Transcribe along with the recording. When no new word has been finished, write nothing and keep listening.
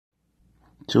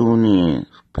Tune in,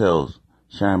 Pels,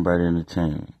 Shine Bright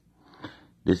Entertainment.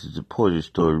 This is a portrait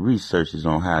story researches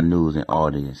on how news and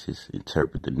audiences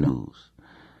interpret the news.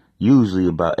 Usually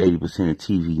about 80% of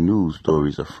TV news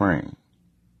stories are framed.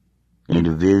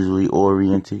 Individually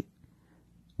oriented,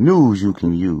 news you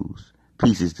can use,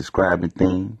 pieces describing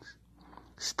things,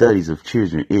 studies of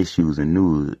children issues and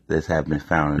news that have been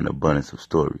found in an abundance of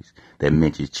stories that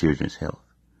mention children's health.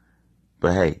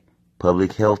 But hey,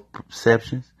 public health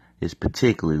perceptions is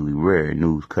particularly rare in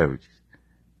news coverages.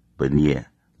 But yeah,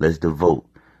 let's devote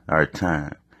our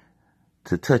time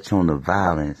to touch on the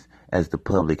violence as the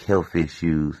public health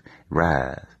issues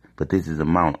rise. But this is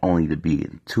amount only to be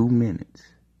in 2 minutes.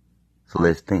 So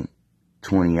let's think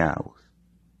 20 hours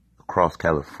across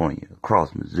California,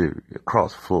 across Missouri,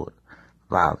 across Florida.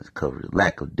 Violence coverage,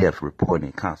 lack of death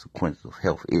reporting, consequences of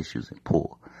health issues and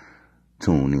poor.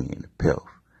 Tune in to PELF,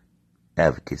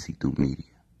 advocacy through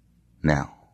media. Now.